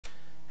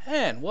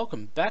And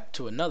welcome back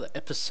to another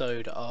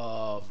episode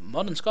of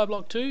Modern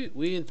Skyblock 2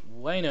 with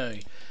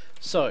Wayno.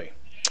 So,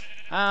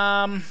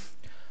 I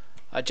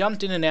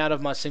jumped in and out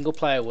of my single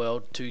player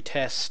world to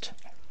test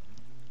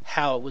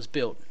how it was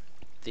built.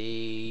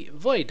 The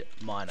Void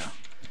Miner.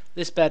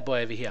 This bad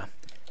boy over here.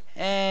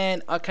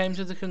 And I came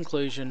to the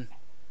conclusion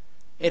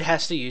it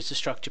has to use the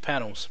structure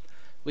panels,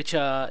 which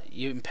are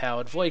your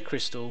empowered Void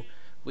Crystal,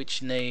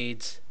 which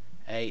needs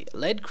a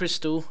lead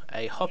crystal,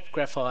 a hop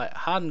graphite,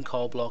 hardened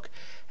coal block,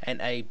 and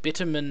a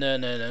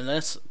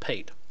bituminous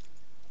peat.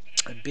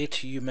 A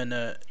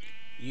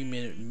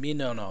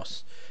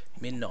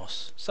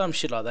minos, some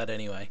shit like that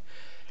anyway.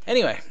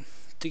 Anyway,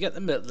 to get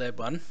the lead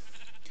one,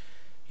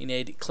 you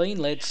need clean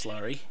lead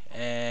slurry,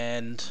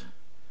 and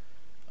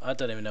I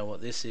don't even know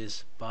what this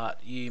is, but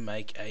you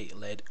make a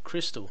lead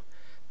crystal.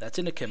 That's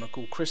in a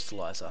chemical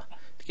crystallizer.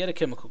 To get a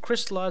chemical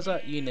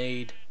crystallizer, you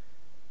need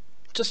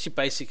just your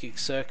basic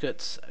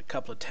circuits, a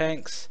couple of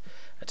tanks,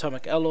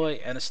 atomic alloy,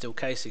 and a steel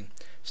casing.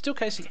 Steel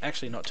casing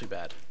actually not too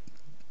bad.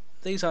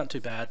 These aren't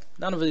too bad.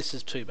 None of this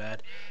is too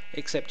bad,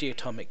 except your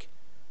atomic,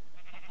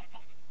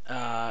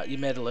 your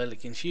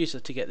metallurgic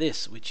infuser to get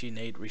this, which you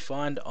need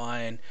refined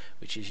iron,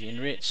 which is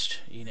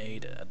enriched. You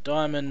need a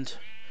diamond.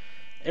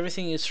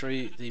 Everything is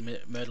through the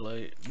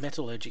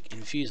metallurgic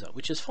infuser,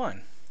 which is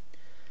fine.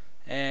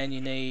 And you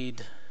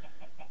need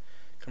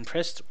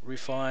compressed,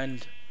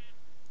 refined,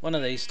 one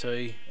of these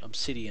two,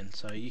 obsidian.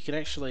 So you can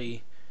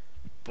actually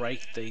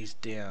break these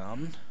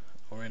down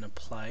or in a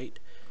plate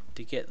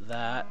to get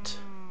that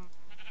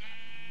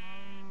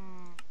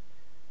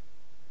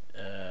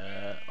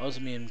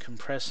osmium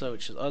compressor,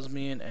 which is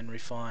osmium, and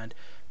refined,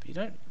 but you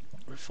don't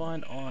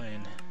refine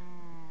iron.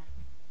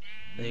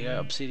 There you go,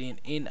 obsidian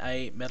in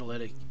a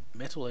metallurgic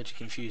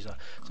infuser.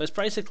 So it's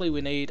basically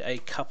we need a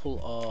couple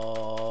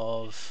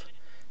of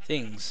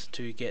things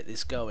to get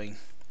this going,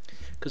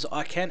 because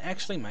I can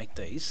actually make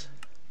these.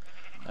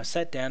 I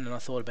sat down and I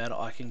thought about it.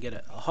 I can get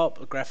it. A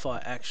hop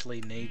graphite actually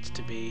needs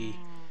to be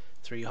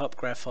through your hop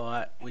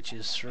graphite, which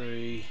is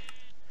through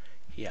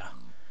here.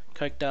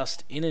 Coke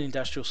dust in an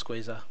industrial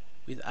squeezer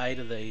with 8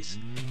 of these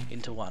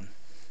into one.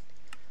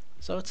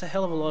 So it's a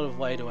hell of a lot of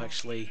way to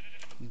actually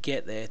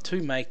get there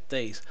to make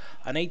these.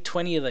 I need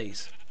 20 of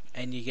these,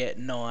 and you get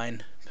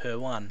 9 per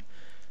one.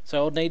 So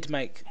I'll need to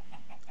make,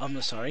 you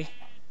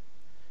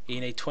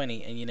need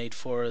 20, and you need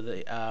 4 of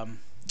the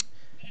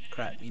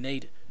you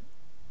need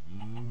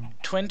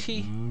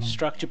 20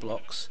 structure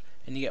blocks,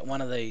 and you get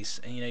 1 of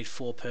these, and you need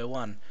 4 per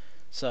one.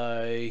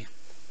 So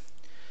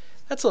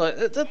that's a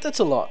lot. That's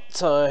a lot.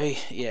 So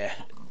yeah,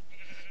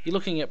 you're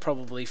looking at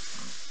probably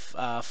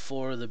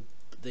 4 of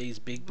these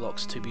big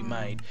blocks to be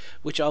made,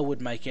 which I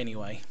would make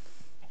anyway.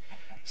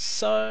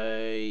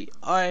 So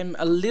I'm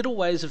a little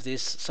ways of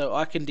this, so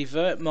I can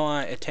divert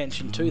my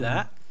attention to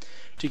that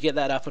to get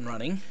that up and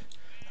running,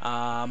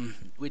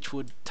 which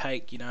would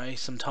take, you know,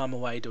 some time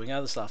away doing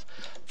other stuff.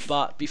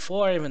 But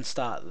before I even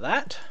start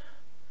that,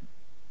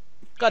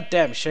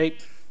 goddamn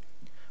sheep,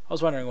 I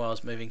was wondering why I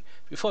was moving.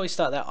 Before we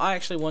start that, I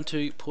actually want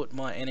to put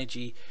my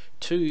energy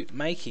to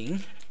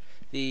making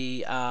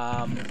the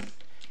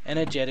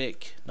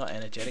the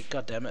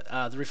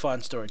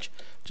refined storage.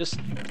 Just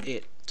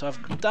it. So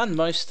I've done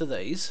most of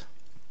these.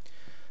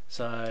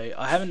 So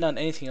I haven't done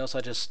anything else. I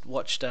just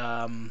watched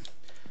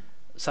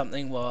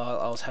something while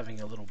I was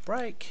having a little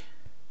break.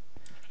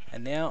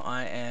 And now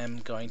I am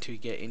going to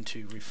get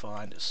into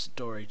refined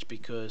storage,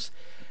 because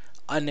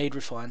I need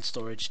refined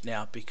storage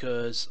now,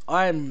 because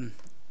I'm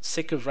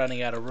sick of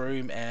running out of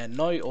room and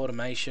no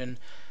automation,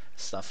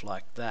 stuff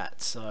like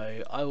that.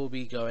 So I will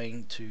be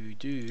going to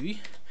do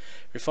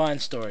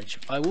refined storage.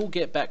 I will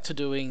get back to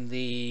doing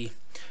the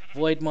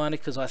void miner,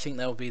 because I think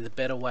that will be the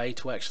better way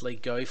to actually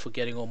go for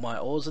getting all my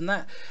ores and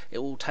that. It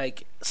will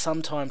take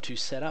some time to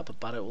set up,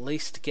 but it will at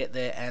least get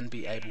there and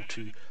be able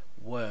to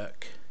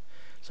work.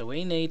 So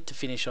we need to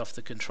finish off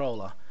the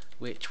controller,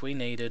 which we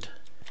needed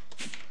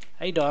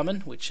a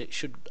diamond, which it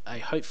should,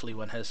 hopefully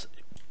one has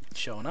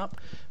shown up,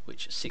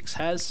 which 6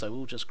 has, so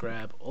we'll just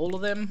grab all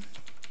of them.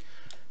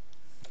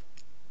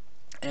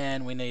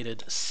 And we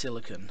needed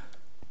silicon,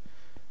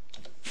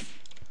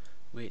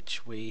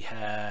 which we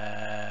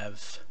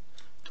have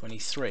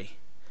 23.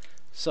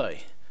 So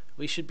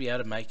we should be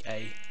able to make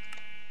a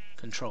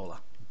controller.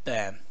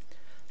 Bam.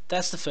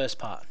 That's the first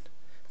part.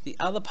 The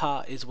other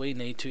part is we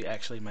need to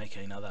actually make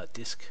another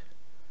disk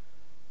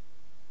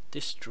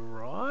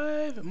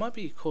drive. It might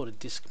be called a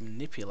disk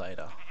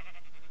manipulator.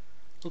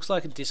 Looks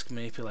like a disk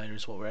manipulator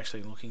is what we're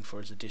actually looking for,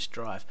 as a disk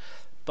drive.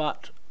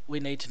 But we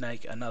need to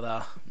make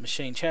another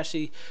machine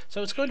chassis,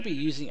 so it's going to be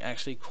using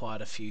actually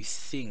quite a few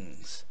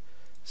things.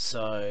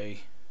 So I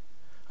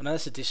know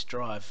that's a disk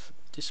drive,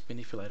 disk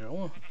manipulator.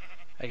 Oh,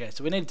 okay,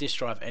 so we need a disk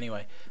drive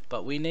anyway,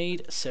 but we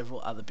need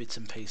several other bits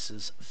and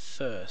pieces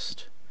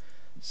first.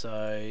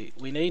 So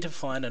we need to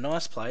find a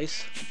nice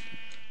place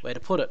where to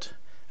put it.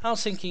 I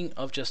was thinking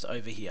of just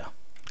over here,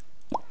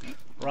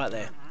 right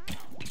there.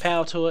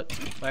 Power to it.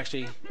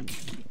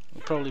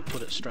 We'll probably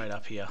put it straight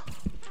up here.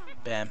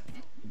 Bam.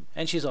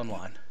 And she's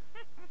online.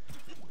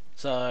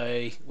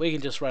 So we can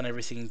just run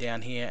everything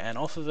down here and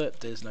off of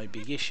it. There's no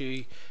big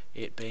issue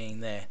it being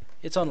there.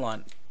 It's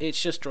online.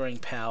 It's just drawing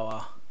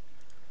power.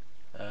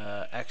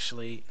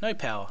 Actually, no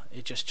power.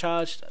 It just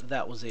charged.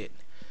 That was it.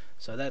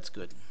 So that's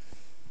good.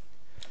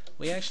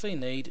 We actually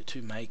need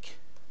to make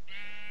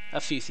a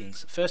few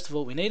things. First of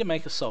all, we need to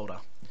make a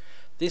solder.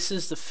 This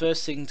is the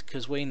first thing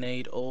because we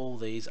need all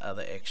these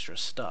other extra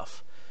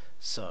stuff.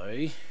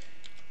 So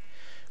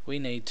we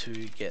need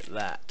to get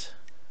that.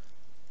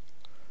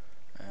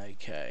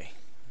 Okay.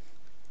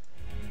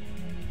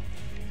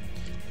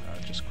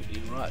 I'll just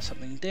quickly write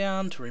something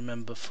down to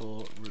remember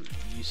for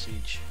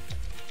usage.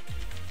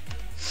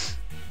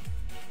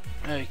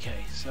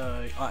 Okay,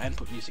 so and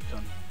put music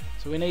on.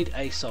 So we need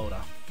a solder.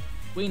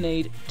 We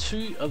need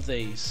 2 of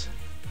these,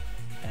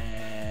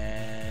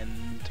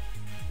 and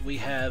we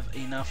have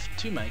enough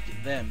to make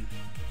them.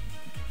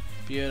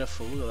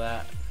 Beautiful, look at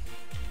that.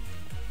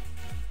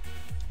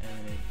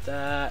 And we need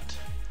that.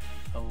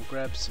 I will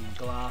grab some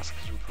glass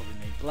because we'll probably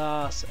need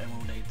glass, and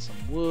we'll need some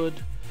wood,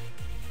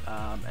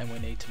 and we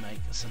need to make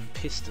some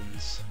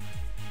pistons.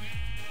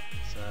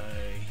 So,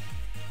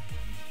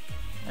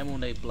 and we'll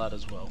need blood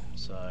as well.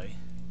 So,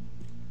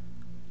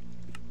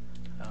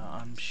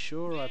 I'm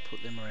sure I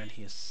put them around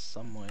here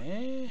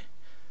somewhere.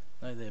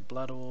 No, they're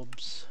blood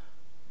orbs.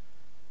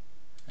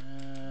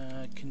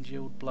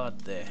 Congealed blood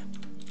there.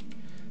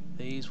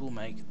 These will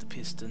make the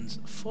pistons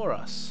for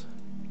us.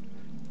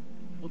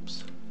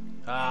 Oops.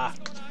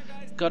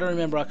 Gotta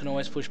remember I can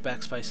always push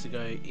backspace to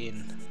go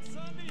in.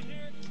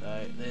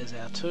 So there's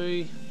our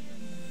 2.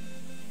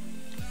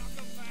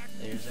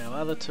 There's our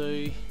other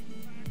 2.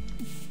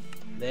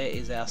 There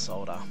is our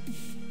solder.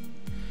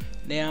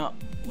 Now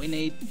we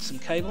need some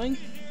cabling.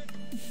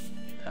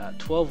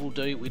 12 will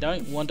do. We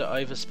don't want to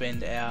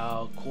overspend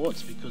our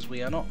quartz because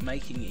we are not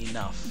making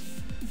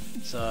enough.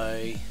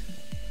 So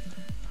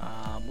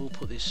we'll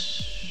put this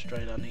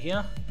straight under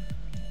here.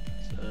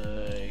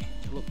 So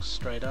it looks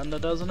straight under,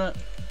 doesn't it?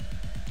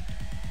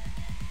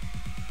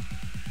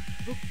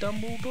 Look,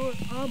 Dumbledore,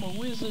 I'm a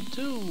wizard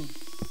too.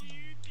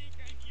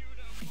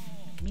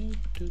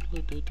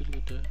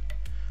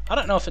 I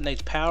don't know if it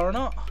needs power or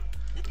not.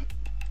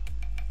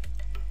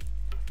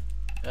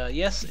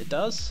 Yes, it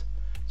does.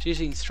 It's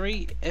using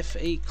 3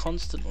 FE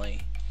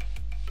constantly.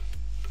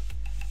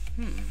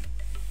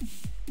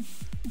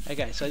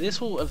 Okay, so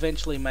this will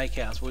eventually make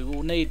ours. We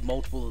will need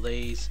multiple of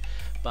these,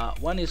 but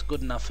 1 is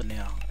good enough for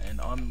now, and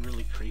I'm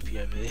really creepy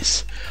over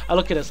this. I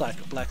look at it as like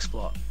a black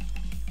spot.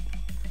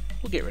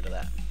 We'll get rid of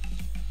that.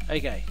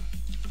 Okay,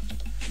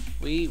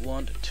 we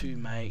want to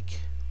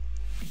make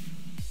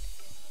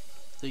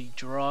the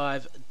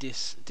drive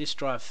disk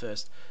drive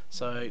first.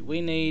 So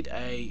we need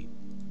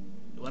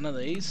one of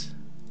these.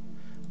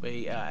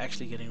 We are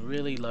actually getting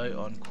really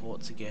low on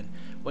quartz again.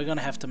 We're going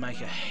to have to make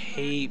a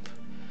heap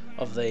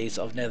of these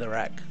of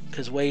netherrack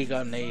because we're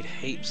going to need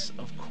heaps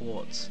of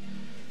quartz.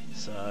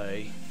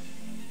 So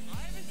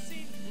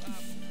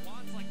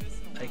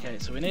okay,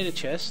 so we need a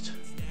chest,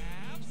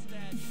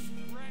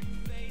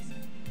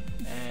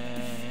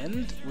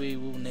 and we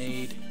will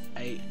need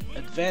a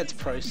advanced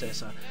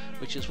processor,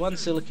 which is 1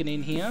 silicon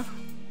in here.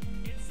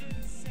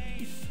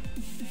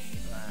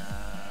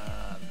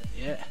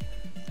 Yeah,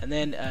 and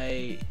then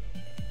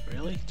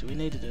really? Do we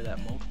need to do that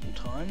multiple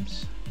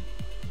times?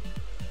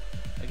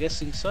 I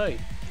guessing so.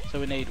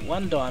 So we need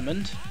 1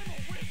 diamond.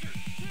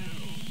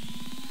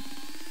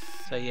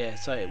 So yeah,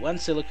 so 1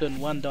 silicon,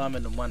 1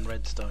 diamond, and 1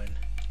 redstone.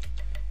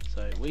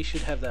 So we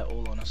should have that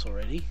all on us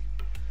already.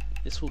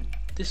 This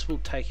will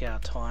take our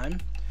time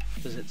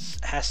because it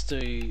has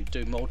to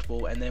do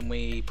multiple, and then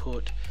we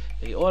put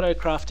the auto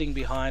crafting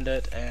behind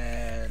it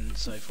and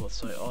so forth,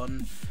 so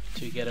on,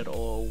 to get it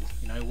all,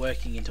 you know,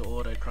 working into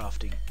auto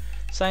crafting.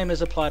 Same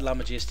as applied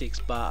logistics,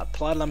 but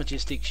applied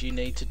logistics you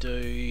need to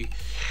do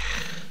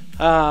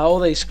all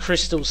these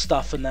crystal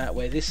stuff and that,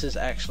 where this is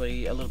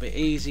actually a little bit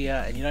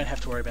easier and you don't have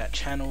to worry about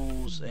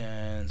channels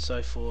and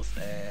so forth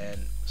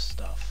and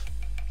stuff.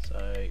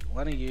 So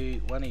 1 of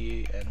you, 1 of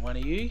you, and 1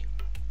 of you,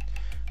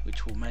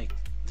 which will make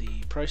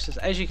the process.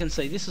 As you can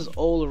see, this is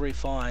all the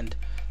refined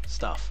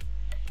stuff,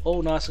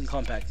 all nice and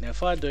compact. Now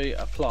if I do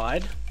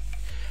applied,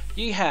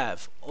 you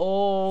have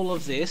all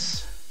of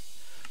this,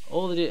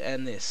 all of it,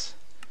 and this.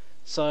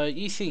 So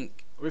you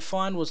think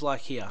refined was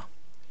like here.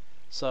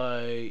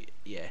 So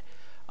yeah,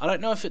 I don't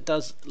know if it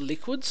does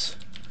liquids,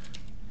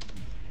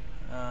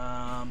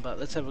 but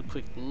let's have a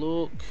quick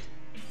look.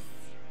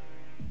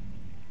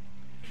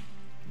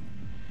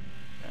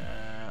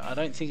 I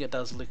don't think it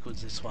does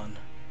liquids, this one,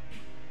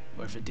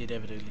 or if it did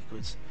ever do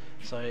liquids.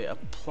 So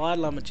applied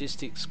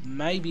logistics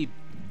may be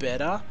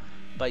better,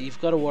 but you've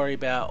got to worry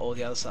about all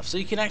the other stuff. So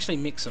you can actually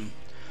mix them.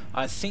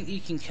 I think you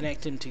can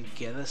connect them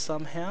together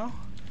somehow.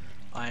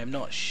 I am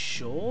not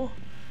sure,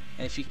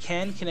 and if you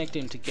can connect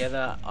them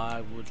together,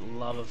 I would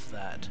love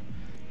that,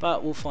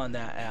 but we'll find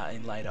that out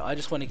in later. I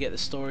just want to get the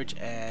storage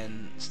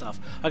and stuff.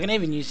 I can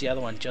even use the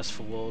other one just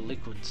for wall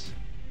liquids.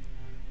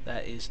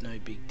 That is no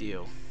big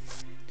deal.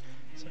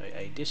 So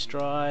a disk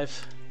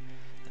drive,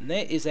 and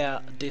there is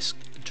our disk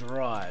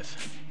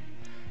drive.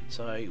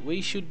 So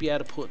we should be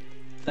able to put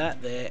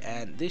that there,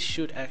 and this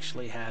should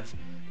actually have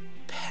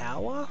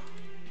power.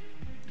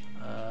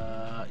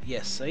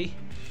 Yes, see?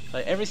 So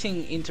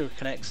everything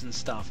interconnects and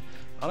stuff.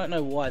 I don't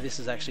know why this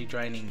is actually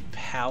draining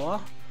power,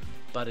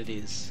 but it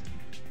is.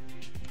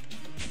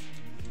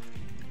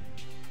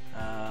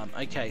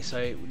 Okay,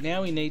 so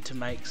now we need to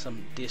make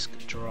some disk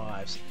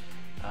drives.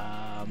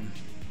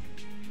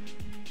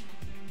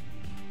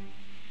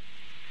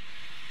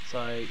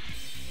 So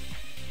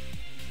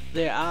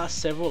there are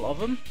several of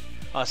them.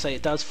 I say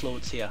it does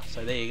fluids here,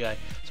 so there you go.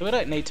 So we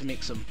don't need to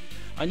mix them.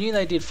 I knew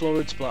they did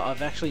fluids, but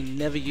I've actually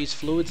never used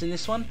fluids in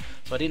this one,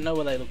 so I didn't know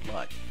what they looked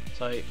like.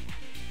 So,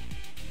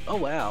 oh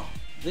wow,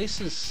 this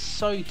is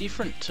so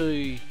different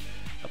to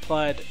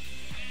Applied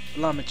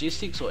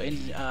Logistics or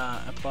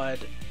Applied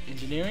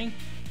Engineering,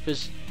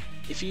 because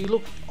if you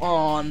look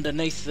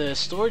underneath the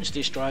storage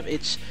disk drive,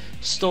 it's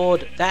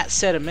stored that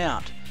set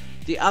amount.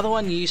 The other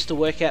one used to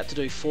work out to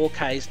do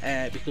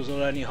 4Ks because it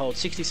only holds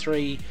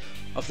 63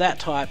 of that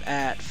type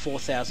at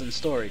 4,000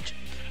 storage.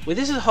 Where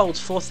this holds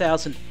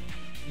 4,000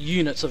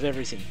 units of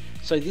everything.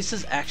 So this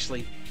is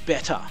actually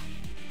better.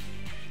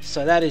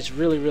 So that is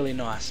really, really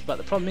nice. But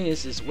the problem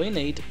is we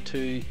need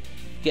to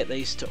get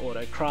these to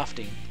auto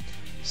crafting.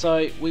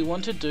 So we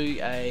want to do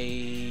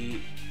a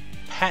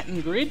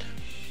pattern grid.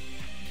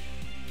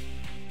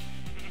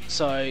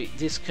 So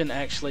this can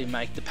actually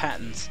make the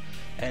patterns,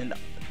 and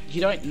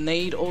you don't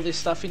need all this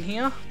stuff in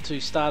here to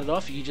start it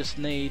off. You just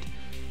need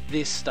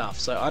this stuff.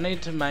 So I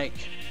need to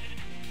make,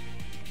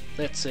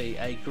 let's see,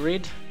 a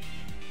grid.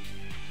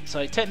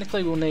 So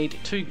technically we'll need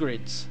 2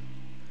 grids.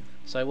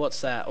 So what's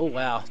that? Oh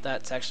wow,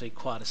 that's actually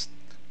quite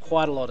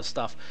a lot of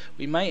stuff.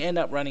 We may end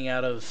up running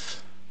out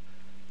of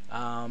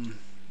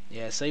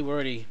yeah, see, we're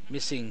already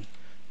missing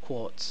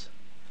quartz.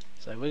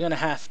 So we're gonna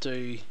have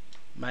to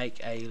make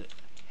a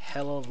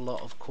hell of a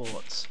lot of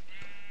quartz.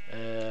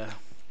 No,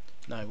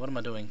 what am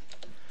I doing?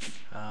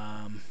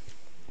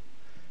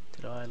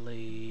 Did I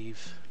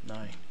leave?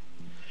 No.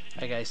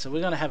 Okay, so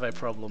we're gonna have a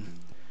problem.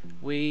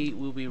 We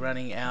will be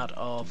running out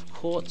of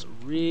quartz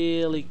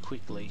really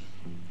quickly.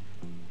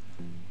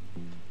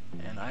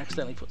 And I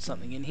accidentally put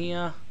something in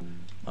here.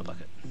 My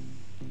bucket.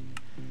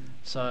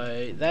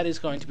 So that is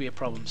going to be a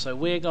problem. So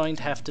we're going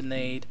to have to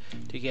need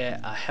to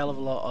get a hell of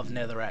a lot of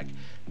netherrack.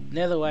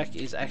 Netherrack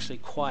is actually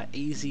quite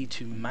easy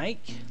to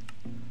make.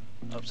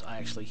 Oops, I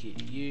actually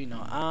hit U,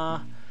 not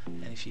R.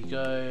 And if you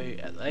go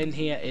at the end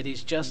here, it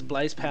is just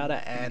blaze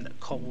powder and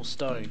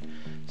cobblestone.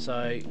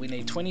 So we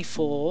need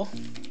 24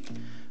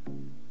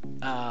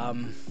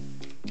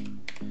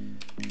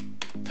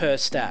 per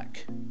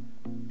stack.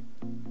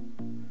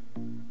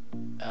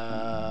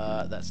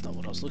 That's not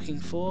what I was looking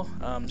for.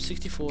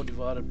 64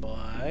 divided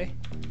by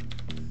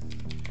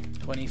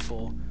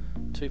 24,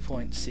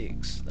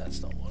 2.6.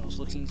 That's not what I was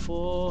looking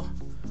for.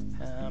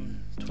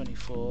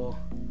 24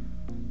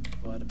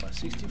 divided by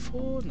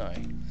 64. No.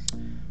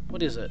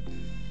 What is it?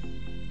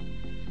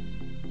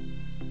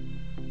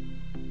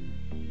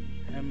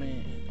 How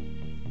many?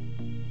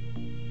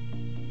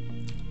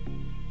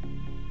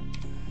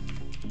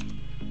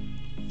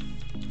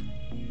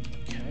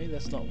 Okay,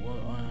 that's not what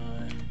I...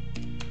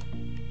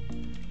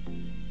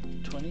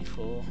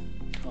 24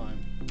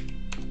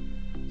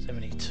 times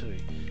 72.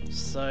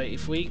 So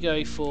if we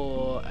go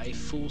for a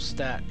full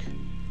stack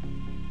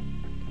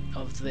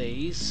of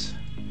these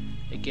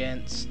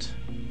against...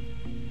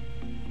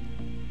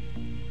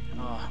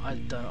 Oh,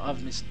 I've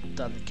done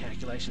the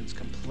calculations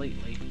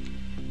completely.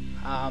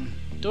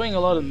 Doing a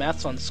lot of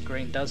maths on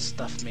screen does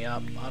stuff me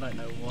up. I don't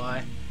know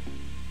why,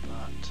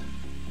 but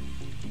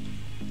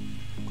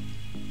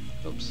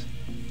oops.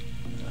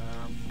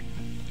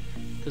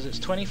 Because it's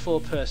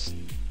 24 per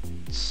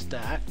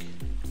stack.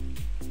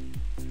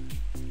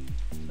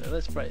 So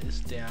let's break this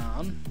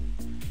down.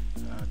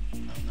 Oh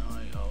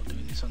no, I'll do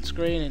this on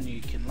screen and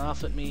you can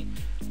laugh at me.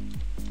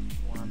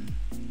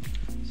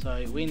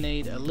 So we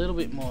need a little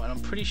bit more, and I'm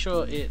pretty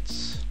sure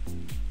it's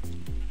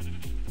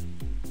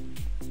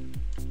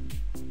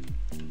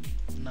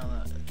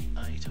another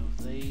 8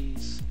 of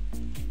these.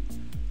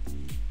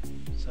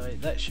 So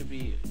that should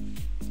be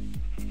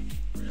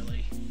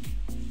really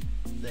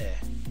there.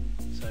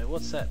 So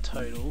what's that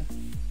total?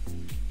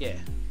 Yeah,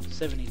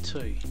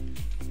 72.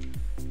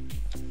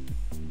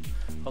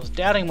 I was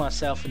doubting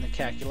myself in the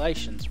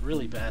calculations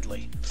really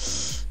badly.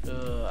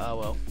 Oh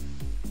well.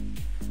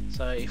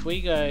 So if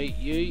we go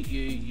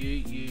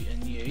U,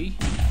 and U,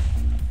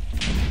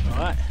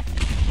 right,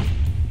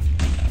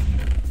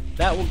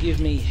 that will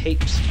give me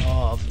heaps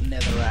of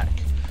netherrack.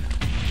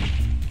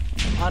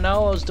 I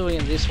know I was doing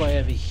it this way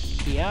over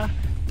here,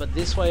 but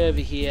this way over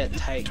here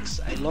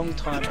takes a long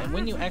time, and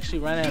when you actually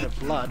run out of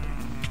blood,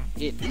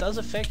 it does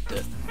affect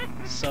it.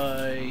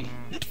 So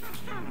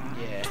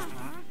yeah,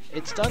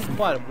 it's done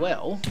quite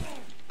well,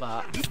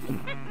 but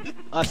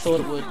I thought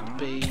it would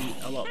be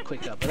a lot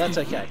quicker, but that's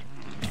okay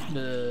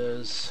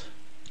because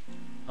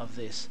of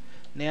this.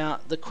 Now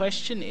the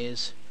question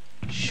is,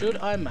 should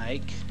I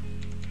make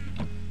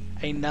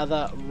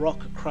another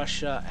rock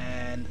crusher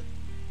and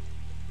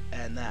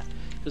that?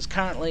 Because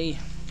currently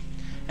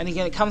And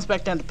again, it comes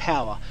back down to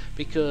power,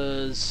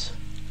 because...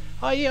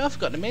 Oh yeah, I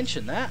forgot to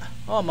mention that.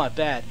 Oh, my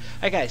bad.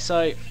 Okay,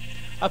 so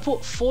I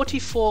put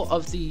 44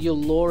 of the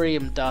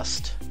Yellorium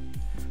dust,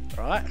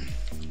 right?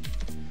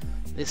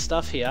 This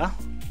stuff here,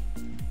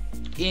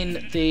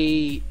 in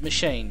the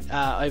machine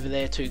over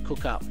there to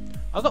cook up.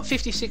 I got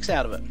 56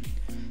 out of it.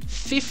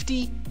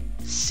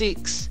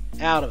 56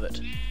 out of it.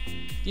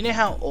 You know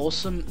how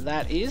awesome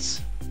that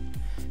is?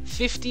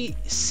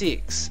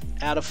 56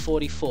 out of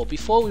 44.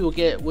 Before we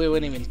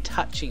weren't even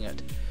touching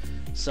it.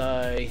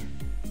 So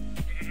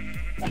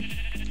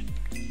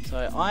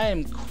I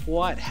am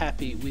quite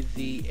happy with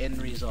the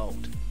end result.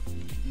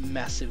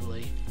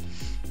 Massively.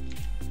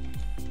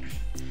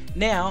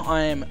 Now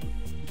I am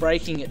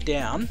breaking it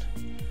down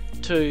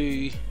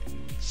to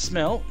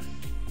smelt.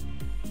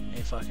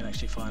 If I can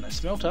actually find a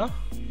smelter.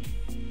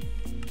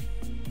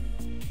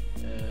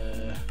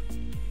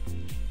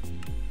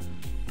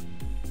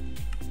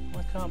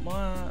 Why can't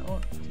my...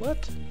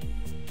 What?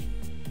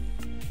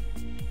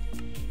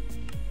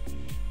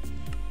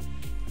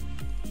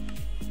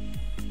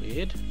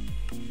 Weird.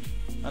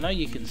 I know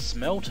you can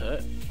smelt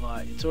it,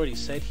 like it's already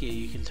said here,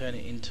 you can turn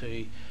it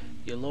into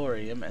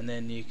Yellorium, and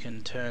then you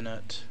can turn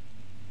it,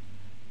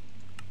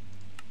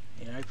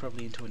 you know,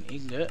 probably into an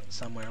ingot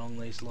somewhere along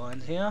these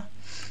lines here.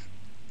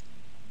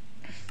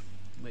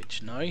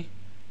 Which, no.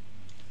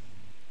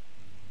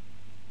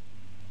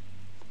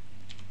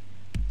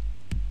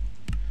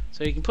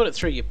 So you can put it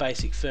through your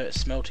basic first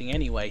smelting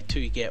anyway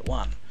to get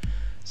one.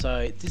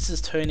 So this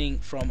is turning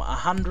from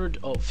 100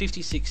 or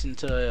 56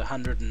 into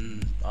 100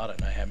 and I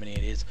don't know how many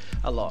it is.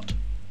 A lot.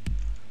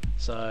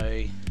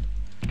 So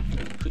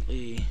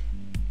quickly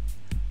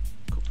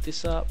cook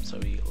this up so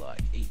we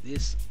like eat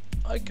this.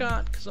 I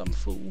can't because I'm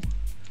full.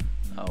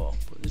 Oh well,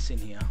 put this in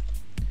here.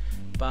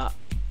 But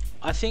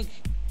I think,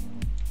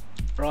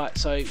 right,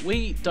 so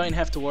we don't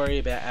have to worry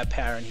about our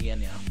power in here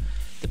now.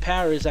 The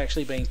power is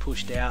actually being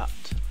pushed out.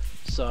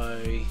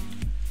 So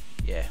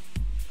yeah,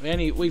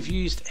 we've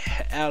used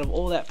out of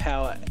all that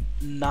power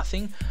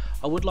nothing.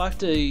 I would like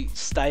to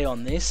stay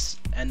on this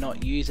and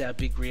not use our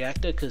big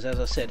reactor, because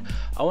as I said,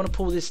 I want to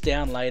pull this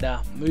down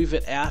later, move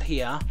it out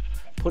here,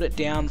 put it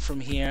down from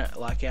here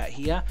like out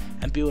here,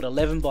 and build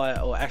 11 by,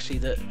 or actually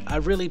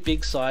a really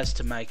big size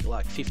to make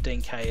like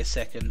 15k a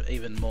second,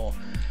 even more.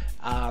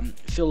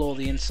 Fill all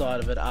the inside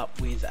of it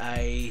up with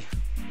a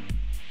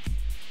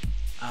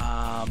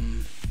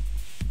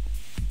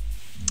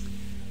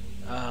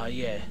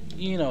yeah,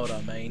 you know what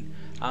I mean.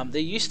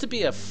 There used to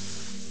be a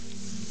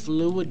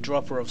fluid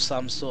dropper of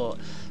some sort.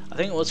 I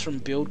think it was from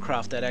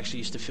Buildcraft that actually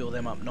used to fill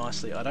them up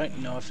nicely. I don't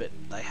know if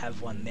they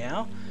have one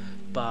now,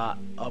 but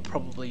I'll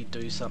probably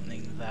do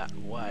something that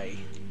way.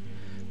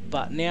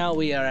 But now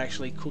we are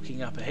actually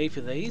cooking up a heap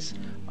of these.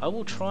 I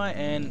will try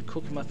and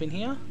cook them up in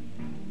here,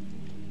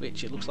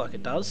 which it looks like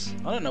it does.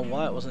 I don't know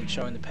why it wasn't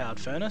showing the powered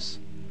furnace.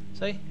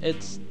 See,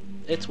 it's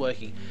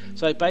working.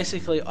 So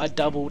basically I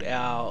doubled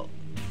our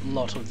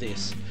lot of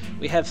this.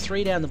 We have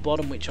 3 down the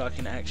bottom which I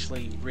can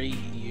actually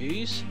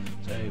reuse.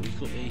 So we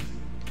quickly,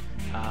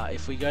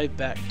 if we go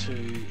back to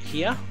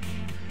here,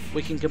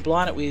 we can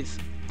combine it with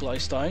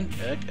glowstone,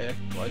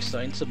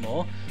 glowstone some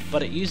more,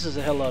 but it uses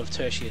a hell lot of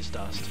tertiary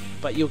dust.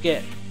 But you'll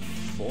get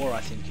 4,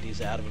 I think it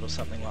is, out of it or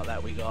something like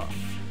that we got.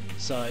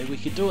 So we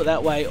could do it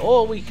that way,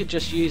 or we could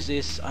just use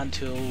this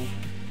until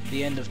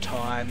the end of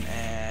time,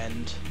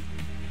 and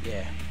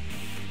yeah.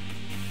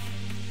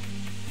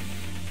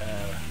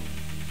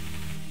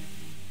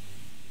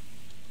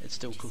 It's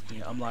still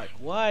cooking. I'm like,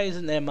 why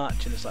isn't there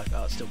much? And it's like,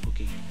 oh, it's still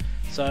cooking.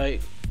 So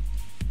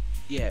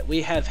yeah,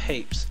 we have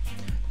heaps,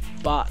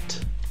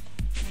 but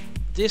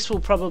this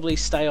will probably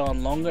stay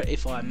on longer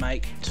if I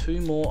make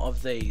 2 more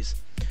of these,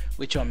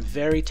 which I'm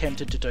very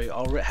tempted to do.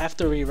 I'll have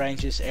to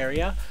rearrange this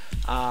area,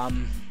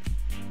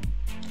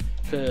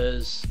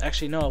 because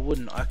actually no, I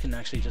wouldn't. I can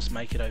actually just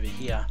make it over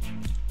here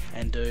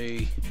and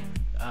do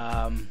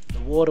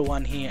the water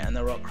one here and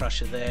the rock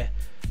crusher there,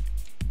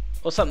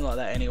 or something like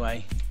that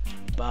anyway.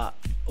 But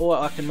or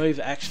I can move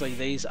actually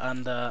these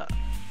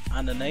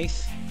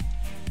underneath.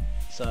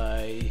 So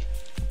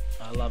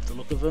I love the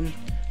look of them.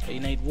 But you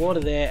need water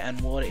there and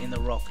water in the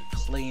rock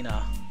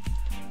cleaner.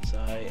 So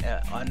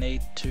I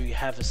need to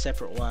have a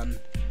separate one,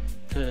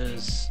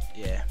 because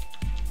yeah.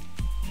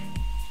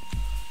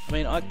 I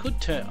mean, I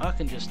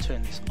can just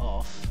turn this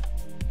off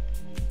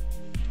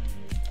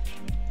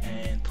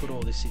and put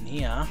all this in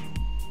here.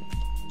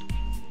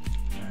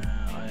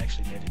 I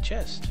actually need a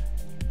chest.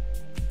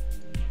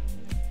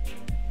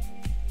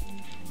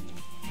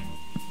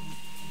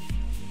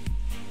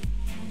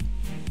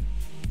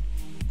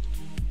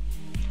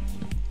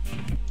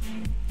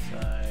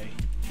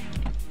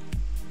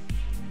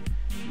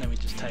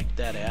 Take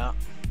that out,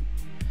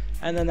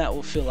 and then that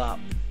will fill up,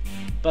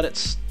 but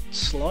it's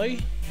slow,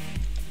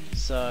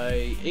 so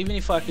even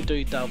if I could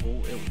do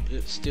double,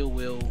 it still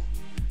will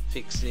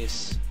fix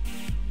this.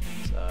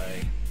 So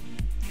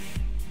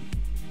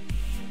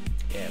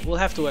yeah, we'll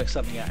have to work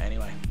something out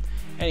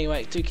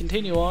anyway. To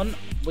continue on,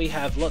 we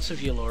have lots of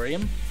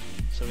Yellorium,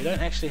 so we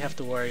don't actually have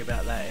to worry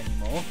about that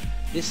anymore.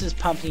 This is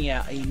pumping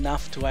out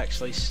enough to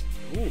actually...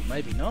 Ooh,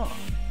 maybe not.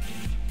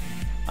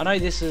 I know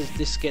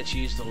this gets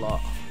used a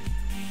lot.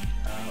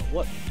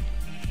 What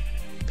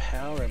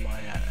power am I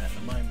at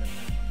the moment?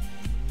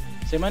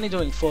 So I'm only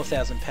doing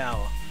 4,000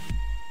 power.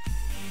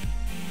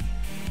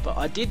 But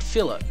I did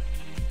fill it.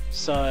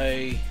 So...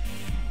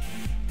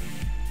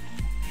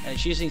 And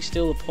it's using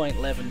still a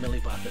 0.11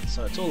 millibucket,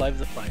 so it's all over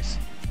the place.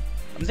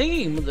 I'm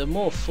thinking the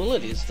more full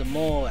it is, the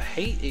more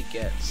heat it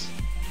gets.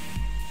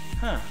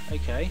 Huh,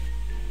 okay.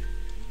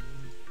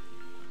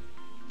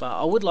 But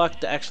I would like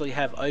to actually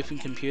have open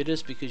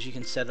computers because you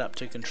can set it up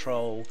to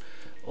control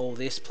all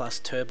this plus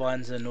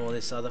turbines and all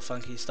this other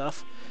funky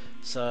stuff.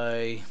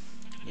 So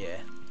yeah,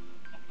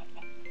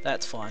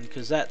 that's fine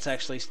because that's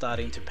actually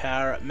starting to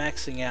power it,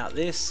 maxing out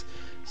this,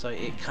 so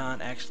it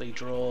can't actually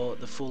draw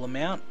the full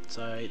amount,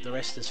 so the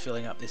rest is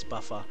filling up this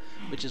buffer,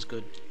 which is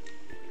good.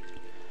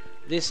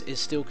 This is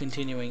still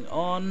continuing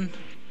on,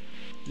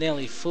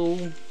 nearly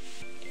full,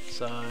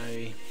 so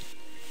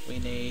we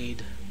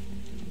need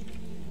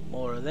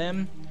more of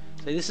them.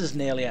 So this is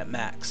nearly at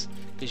max,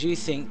 because you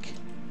think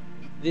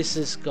this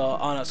has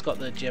got, oh no, it's got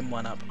the Gem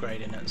 1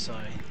 upgrade in it, so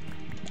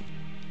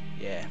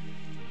yeah.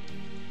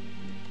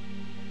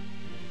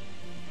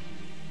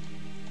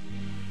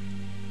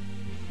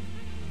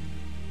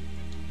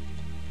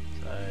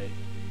 So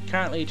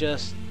currently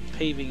just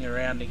peeving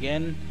around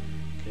again,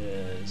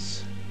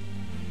 because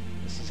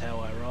this is how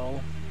I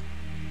roll,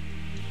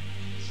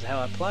 this is how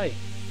I play.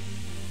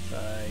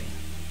 So,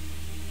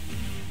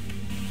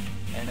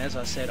 and as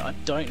I said, I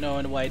don't know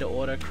a way to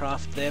auto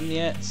craft them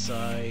yet, so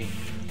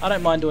I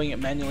don't mind doing it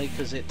manually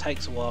because it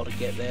takes a while to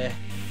get there.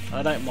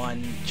 I don't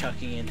mind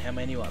chucking in how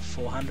many, like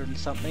 400 and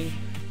something.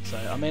 So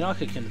I mean, I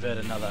could convert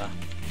another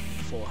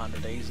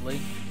 400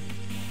 easily.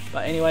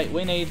 But anyway,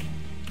 we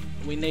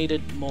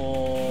needed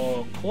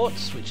more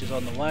quartz, which is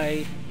on the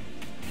way.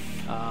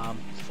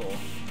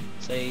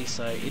 See,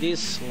 so it is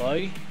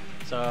slow.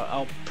 So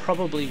I'll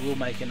probably will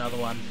make another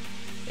one,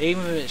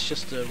 even if it's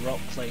just a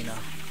rock cleaner.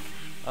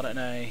 I don't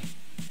know.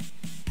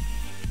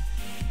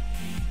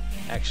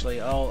 Actually,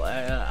 I'll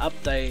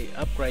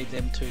upgrade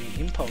them to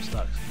impulse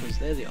ducts because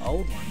they're the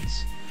old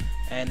ones,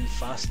 and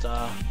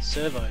faster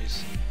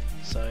servos.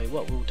 So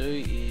what we'll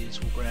do is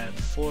we'll grab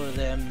 4 of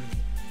them,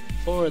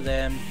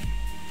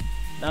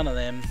 none of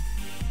them,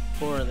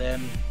 4 of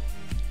them,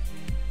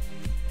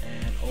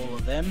 and all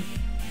of them,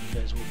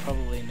 because we'll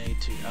probably need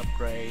to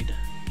upgrade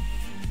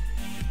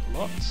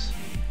lots.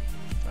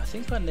 I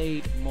think I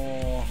need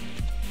more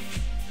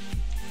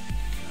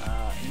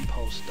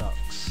impulse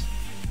ducts,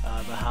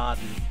 the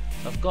harden.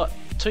 I've got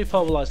 2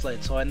 pulverized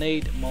lead, so I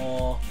need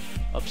more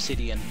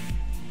obsidian,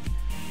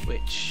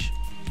 which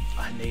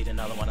I need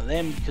another one of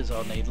them because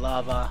I'll need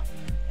lava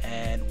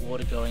and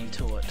water going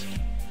to it.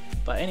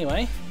 But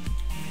anyway,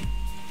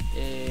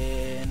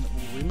 and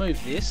we'll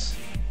remove this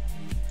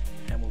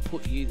and we'll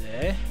put you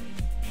there.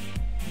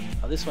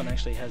 Oh, this one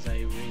actually has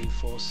a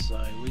reinforce,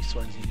 so this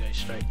one's going to go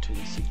straight to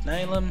the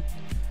signalum.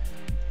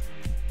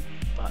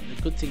 But the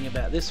good thing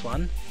about this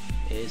one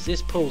is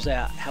this pulls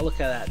out.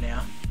 Look at that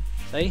now.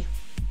 See?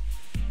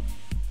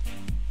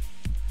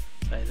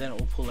 So then it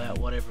will pull out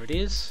whatever it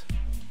is.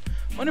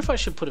 I wonder if I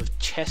should put a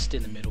chest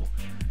in the middle,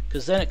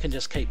 because then it can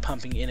just keep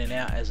pumping in and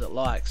out as it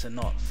likes and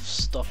not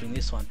stopping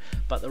this one.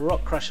 But the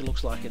rock crusher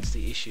looks like it's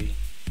the issue.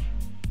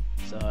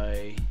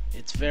 So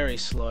it's very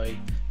slow.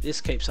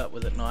 This keeps up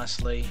with it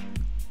nicely.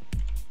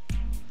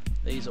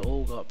 These are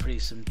all got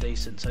some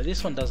decent. So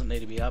this one doesn't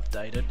need to be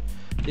updated.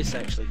 This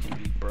actually can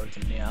be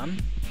broken down.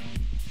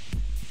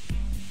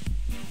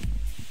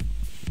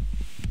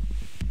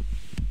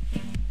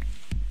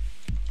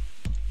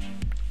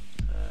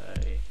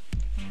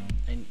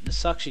 It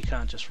sucks you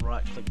can't just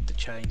right click to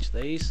change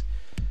these,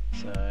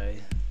 so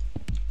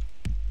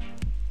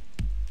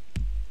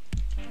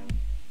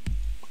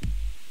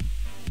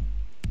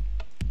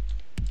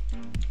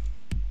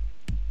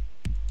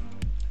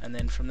and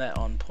then from that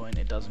on point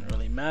it doesn't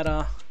really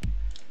matter.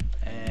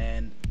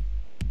 And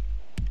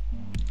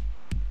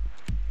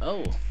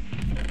oh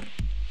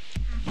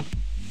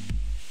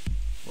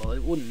well,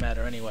 it wouldn't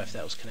matter anyway if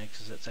that was connected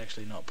because it's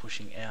actually not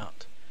pushing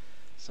out.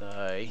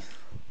 So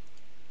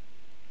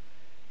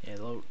yeah,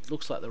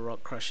 looks like the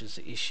rock crusher's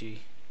the issue.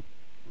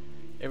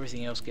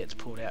 Everything else gets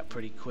pulled out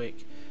pretty quick.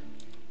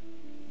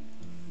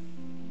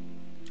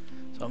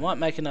 So I might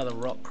make another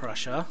rock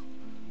crusher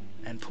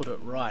and put it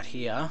right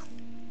here,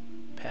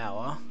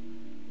 power,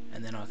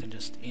 and then I can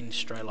just in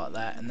straight like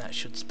that, and that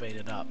should speed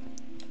it up.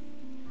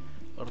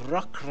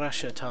 Rock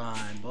crusher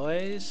time,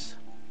 boys.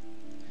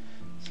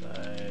 So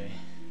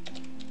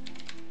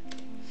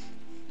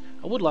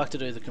I would like to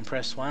do the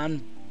compressed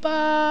one,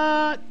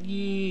 but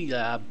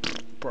yeah,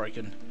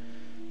 broken.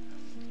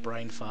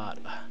 Brain fart.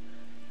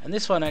 And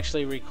this one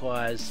actually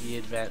requires the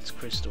advanced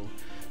crystal,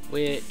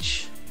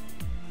 which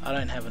I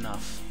don't have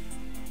enough.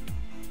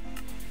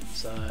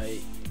 So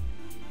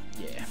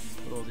yeah,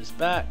 put all this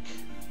back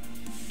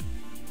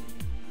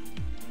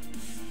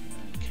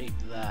and keep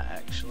that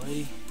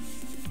actually.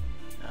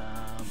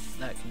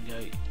 That can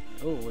go,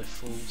 oh we're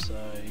full, so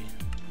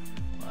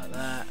like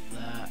that,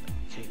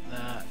 keep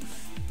that.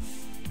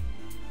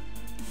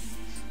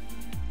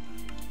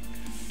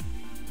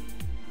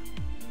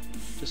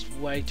 Just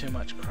way too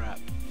much crap.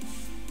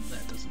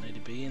 That doesn't need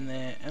to be in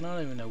there, and I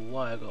don't even know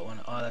why I got one.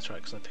 Oh, that's right,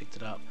 because I picked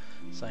it up.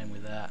 Same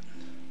with that.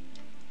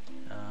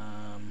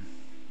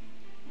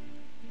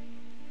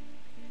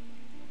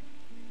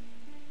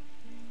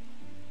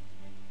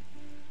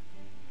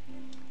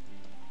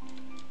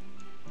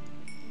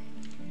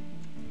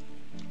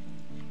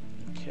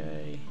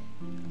 Okay,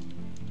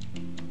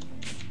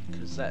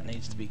 because that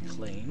needs to be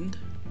cleaned.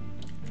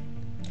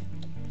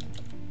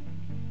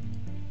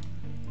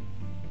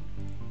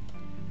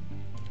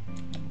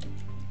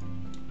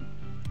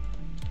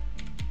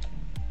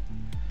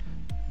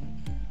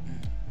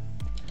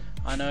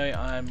 I know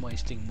I'm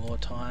wasting more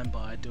time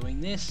by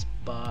doing this,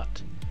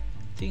 but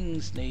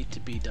things need to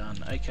be done.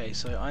 Okay,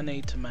 so I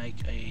need to make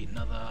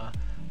another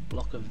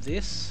block of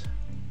this.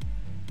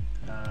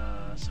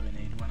 So we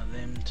need one of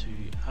them to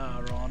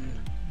R on.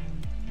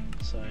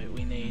 So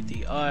we need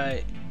the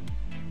I,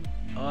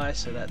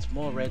 so that's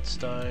more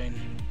redstone,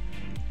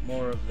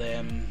 more of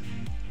them,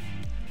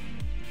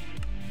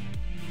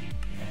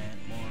 and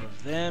more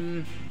of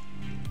them.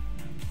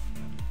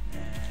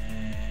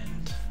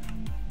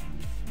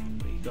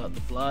 Got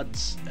the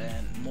bloods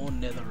and more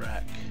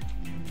netherrack,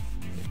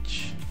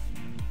 which,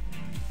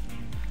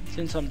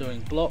 since I'm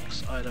doing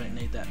blocks, I don't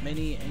need that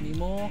many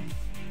anymore.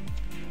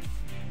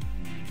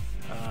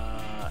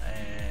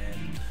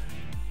 And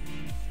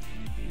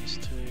these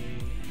two.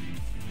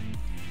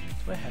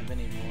 Do I have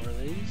any more of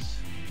these?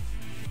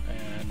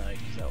 No,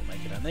 because that will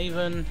make it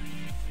uneven.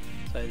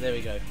 So there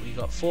we go. We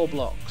got 4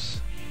 blocks.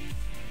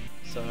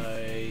 So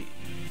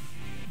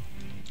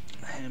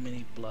how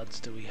many bloods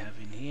do we have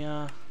in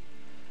here?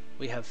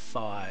 We have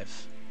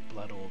 5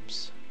 blood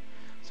orbs,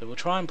 so we'll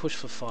try and push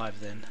for 5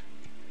 then.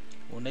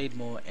 We'll need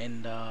more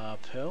ender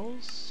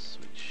pearls,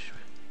 which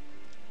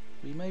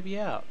we may be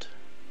out,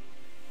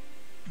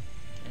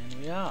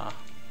 and we are.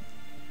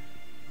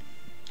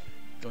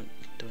 Doink,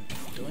 doink,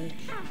 doink.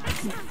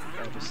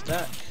 Grab a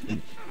stack,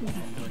 and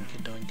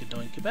doink, doink,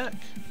 doink back.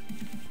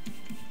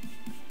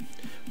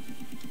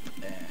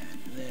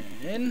 And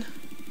then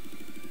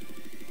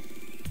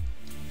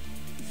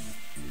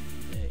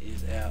there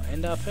is our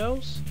ender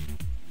pearls.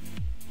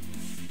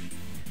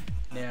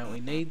 Now we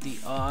need the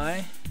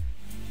eye,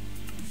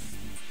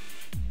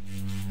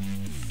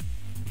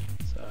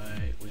 so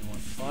we want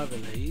 5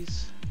 of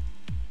these.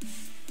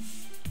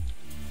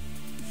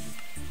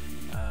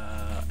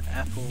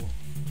 Apple,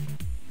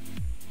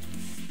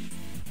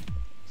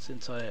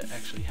 since I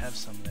actually have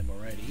some of them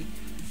already,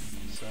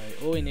 so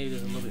all we need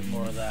is a little bit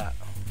more of that,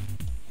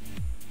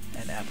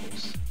 and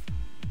apples.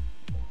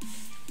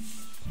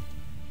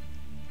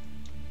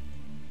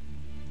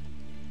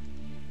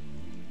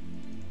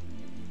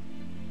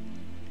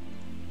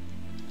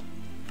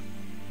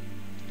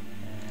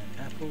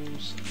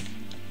 Apples.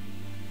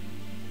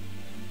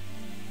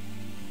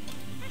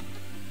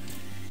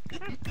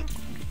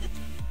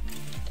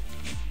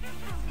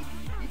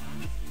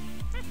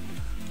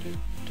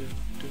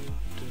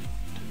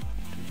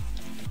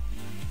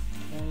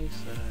 Okay,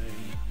 so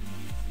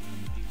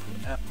we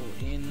put apple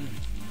in.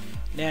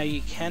 Now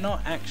you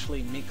cannot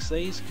actually mix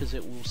these because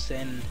it will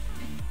send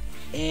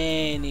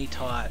any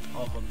type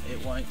of them.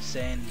 It won't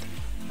send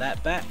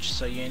that batch,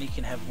 so you only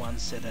can have one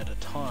set at a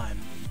time.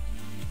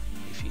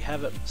 If you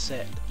have it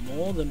set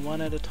more than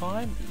one at a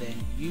time, then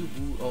you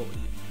will, or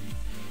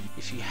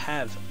if you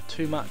have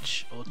too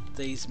much or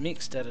these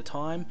mixed at a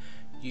time,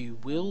 you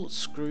will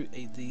screw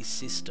the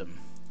system.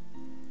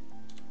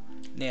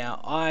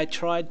 Now I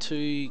tried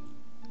to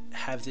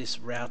have this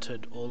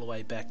routed all the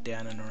way back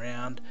down and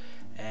around,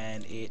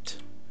 and it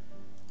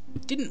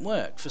didn't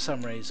work for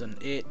some reason.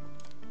 It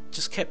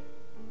just kept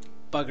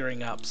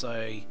buggering up,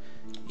 so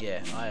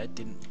yeah, I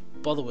didn't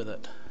bother with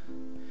it.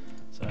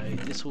 So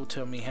this will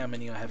tell me how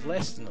many I have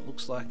left, and it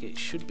looks like it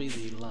should be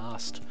the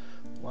last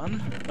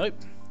one. Nope,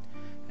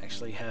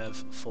 actually have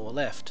 4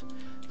 left.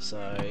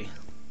 So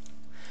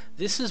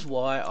this is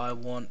why I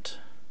want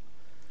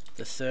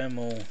the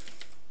thermal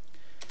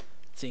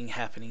thing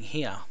happening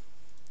here.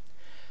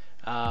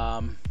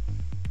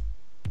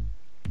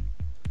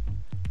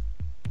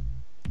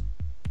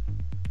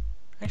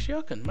 Actually,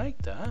 I can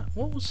make that.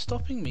 What was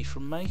stopping me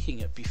from making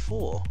it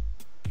before?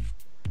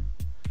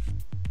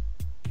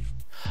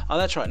 Oh,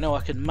 that's right. No,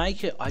 I can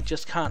make it. I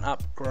just can't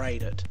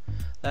upgrade it.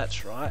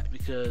 That's right,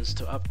 because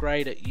to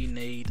upgrade it you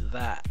need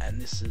that, and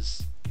this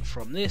is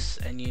from this,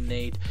 and you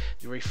need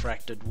the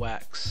refracted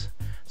wax.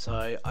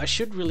 So I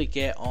should really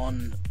get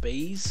on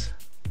bees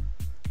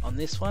on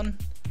this one,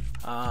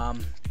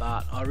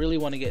 but I really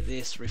want to get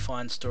this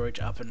refined storage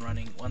up and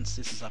running. Once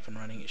this is up and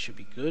running, it should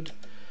be good,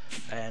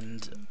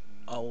 and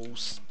I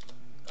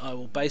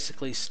will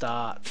basically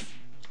start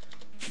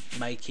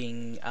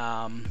making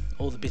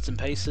all the bits and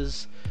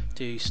pieces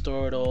to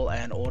store it all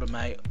and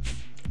automate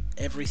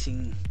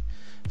everything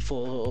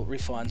for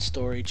refined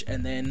storage,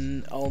 and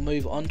then I'll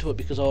move on to it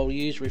because I'll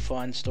use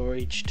refined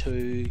storage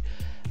to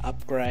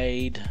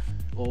upgrade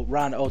or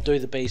run or do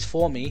the bees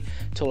for me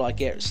till I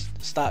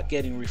start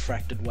getting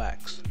refracted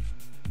wax.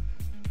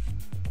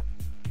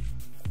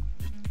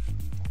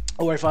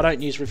 Or if I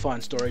don't use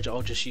refined storage,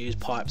 I'll just use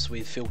pipes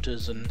with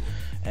filters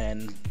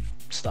and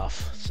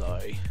stuff.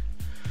 So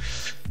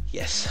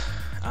yes,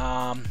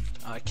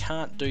 I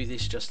can't do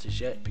this just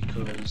as yet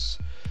because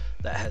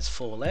that has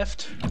 4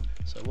 left.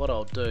 So what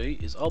I'll do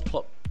is I'll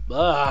plop.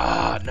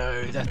 Ah,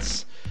 no,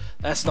 that's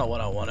not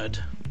what I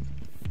wanted.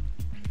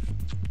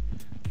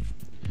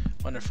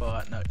 Wonder if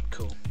no,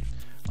 cool.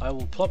 I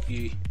will plop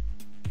you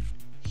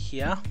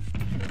here,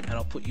 and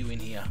I'll put you in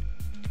here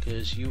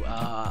because you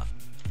are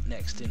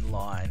next in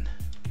line.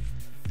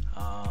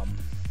 I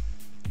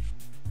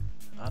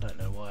don't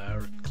know why I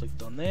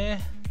clicked on there.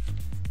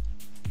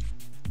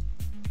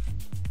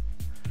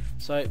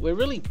 So we're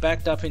really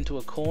backed up into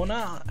a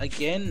corner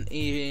again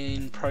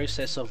in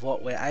process of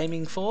what we're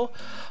aiming for.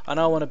 I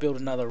know I want to build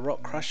another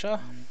rock crusher,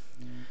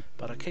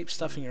 but I keep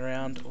stuffing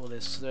around. Oh,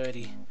 there's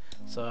 30.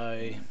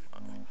 So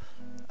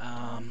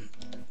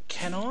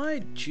can I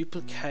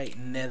duplicate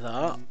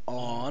nether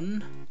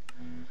on?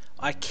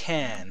 I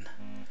can.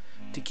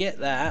 To get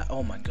that,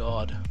 oh my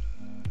god,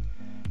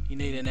 you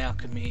need an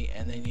alchemy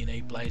and then you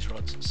need blaze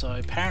rods. So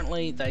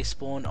apparently they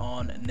spawn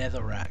on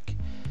netherrack.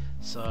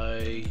 So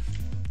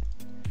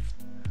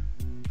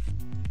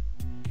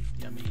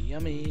yummy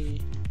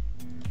yummy.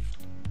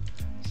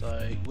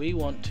 So we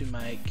want to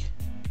make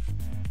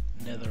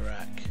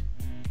netherrack.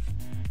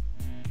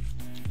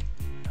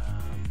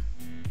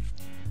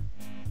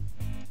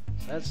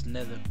 So that's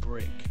nether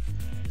brick.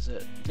 Is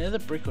it nether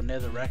brick or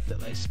netherrack that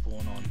they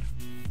spawn on?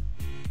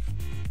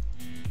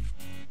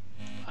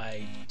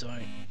 I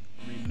don't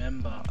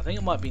remember. I think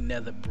it might be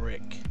nether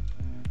brick.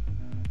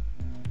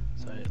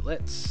 So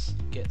let's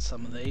get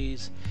some of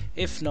these.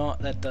 If not,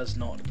 that does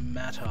not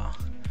matter.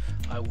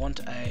 I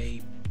want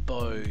a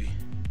bow.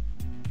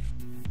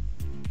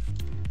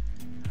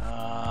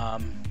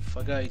 If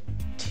I go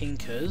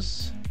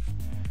tinkers,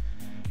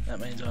 that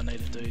means I need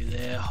to do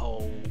their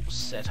whole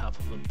setup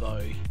of a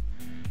bow.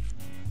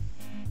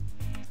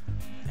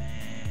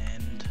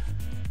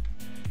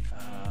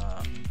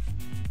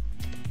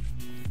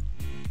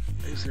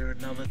 Is there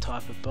another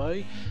type of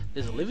bow?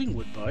 There's a living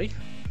wood bow.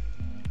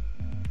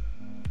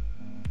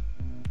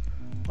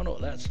 Wonder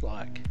what that's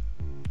like.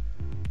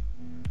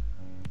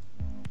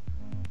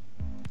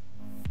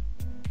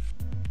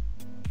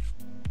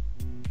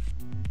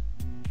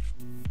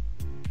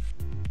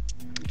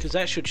 Because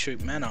that should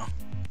shoot mana.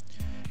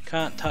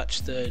 Can't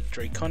touch the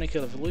draconic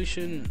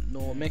evolution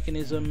nor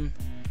mechanism.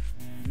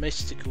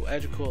 Mystical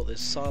agriculture.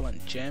 There's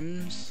silent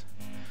gems.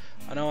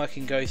 I know I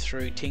can go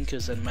through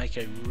tinkers and make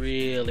a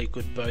really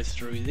good bow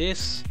through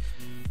this,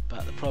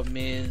 but the problem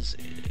is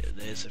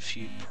there's a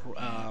few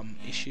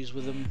issues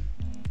with them.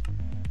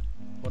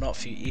 Well, not a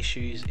few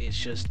issues, it's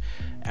just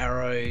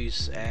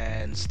arrows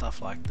and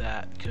stuff like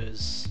that,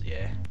 because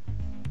yeah.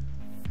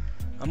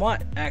 I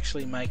might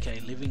actually make a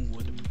living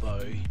wood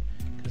bow,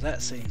 because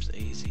that seems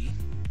easy.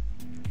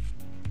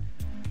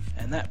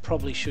 And that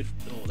probably should,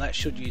 or that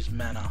should use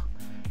mana,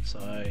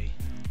 so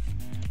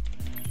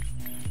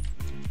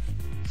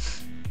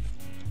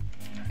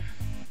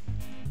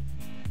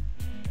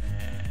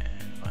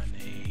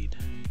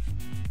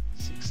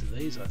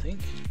these, I think.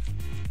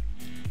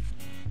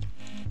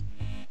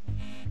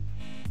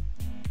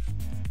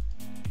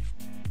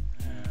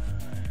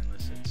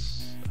 Unless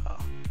it's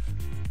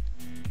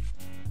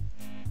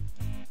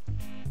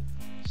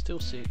still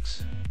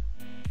 6.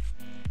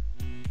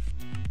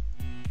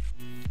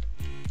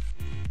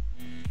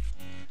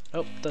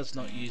 Oh, does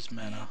not use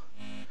mana.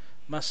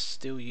 Must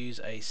still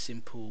use a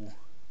simple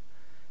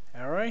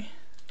arrow.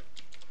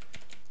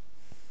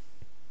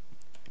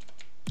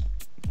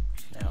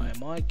 Now,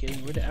 am I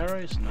getting rid of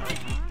arrows? No.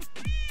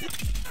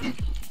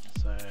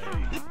 So,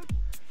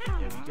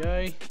 there we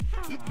go.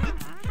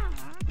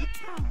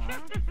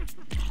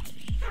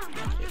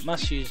 It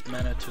must use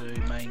mana to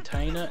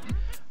maintain it.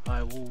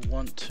 I will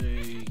want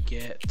to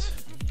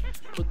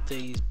put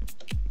these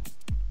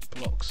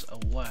blocks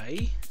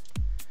away.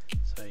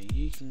 So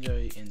you can go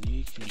and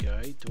you can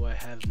go. Do I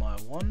have my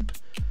wand?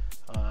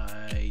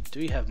 I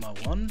do have my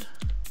wand.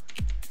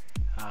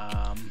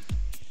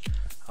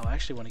 I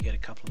actually want to get a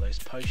couple of those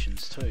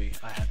potions too.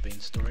 I have been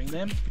storing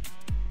them.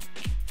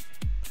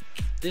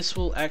 This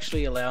will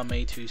actually allow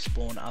me to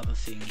spawn other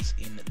things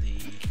in the...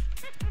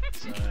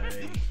 So...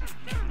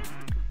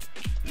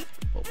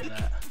 What was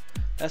that?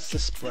 That's the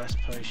splash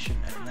potion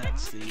and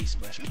that's the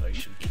splash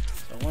potion.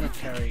 So I want to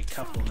carry a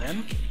couple of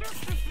them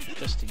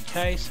just in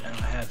case, and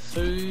I have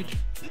food,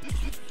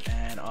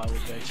 and I will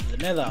go to the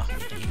nether.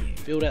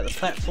 Build out the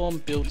platform,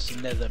 build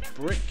some nether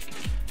brick,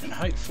 and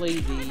hopefully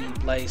the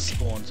blaze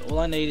spawns. All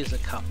I need is a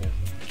couple.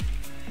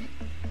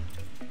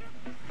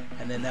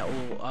 And then that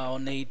will, I'll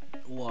need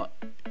what?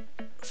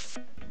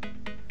 So,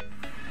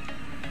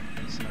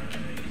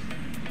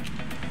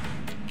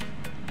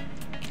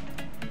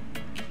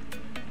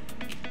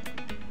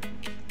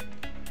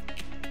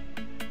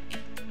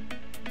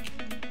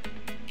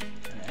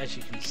 as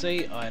you can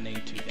see, I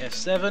need to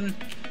F7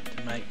 to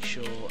to make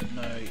sure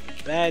no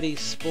baddies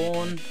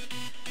spawn.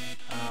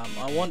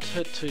 I want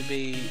it to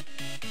be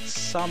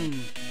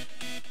some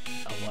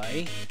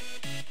away,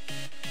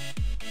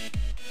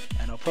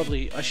 and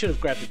I should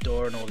have grabbed the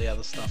door and all the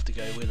other stuff to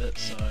go with it,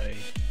 so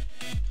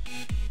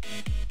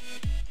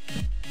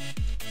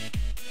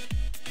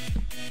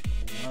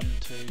 1,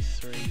 2,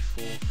 3,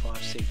 4,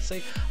 5, 6.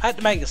 See, I had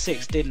to make a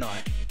 6, didn't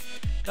I?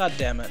 God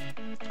damn it.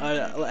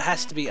 It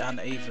has to be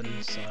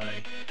uneven, so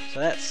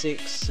that's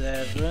 6,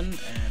 7, and then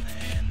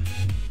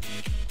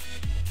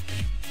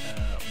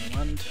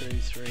 1, 2,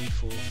 3,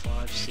 4,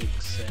 5,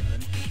 6, 7.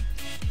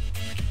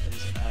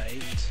 There's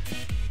 8.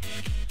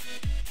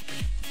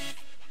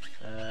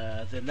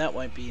 Then that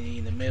won't be any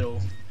in the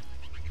middle.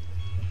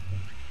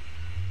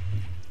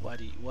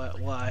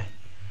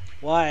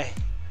 Why?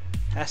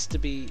 Has to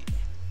be.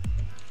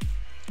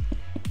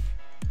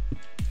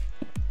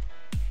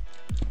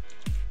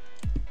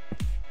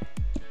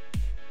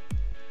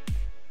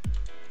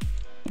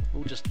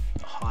 We'll just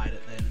hide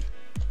it then.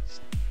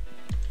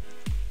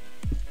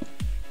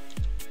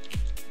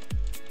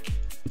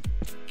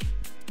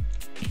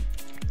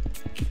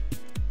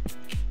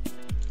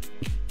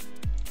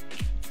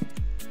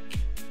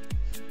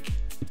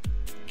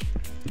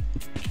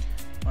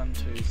 One,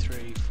 2,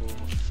 3, 4,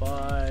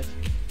 5,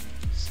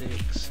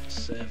 6,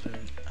 7,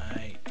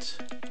 8,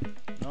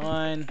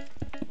 9.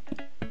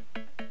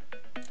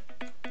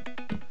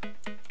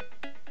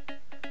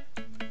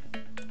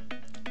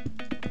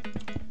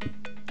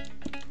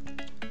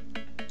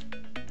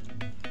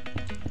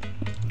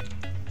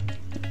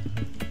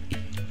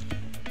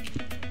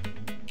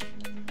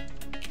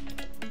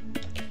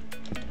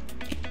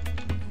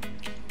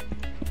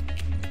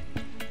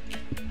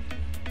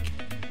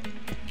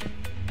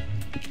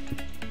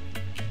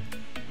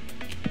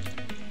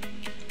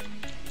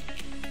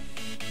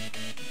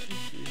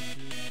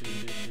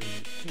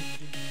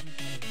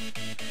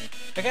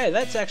 Okay,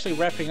 that's actually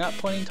wrapping up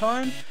Point in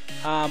Time.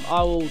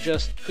 I will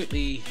just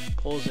quickly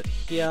pause it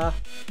here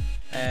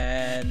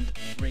and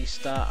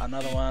restart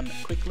another one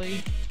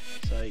quickly,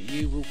 so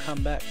you will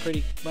come back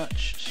pretty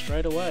much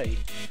straight away.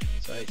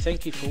 So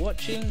thank you for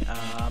watching,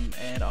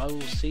 and I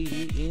will see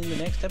you in the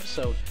next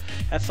episode.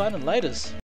 Have fun and laters.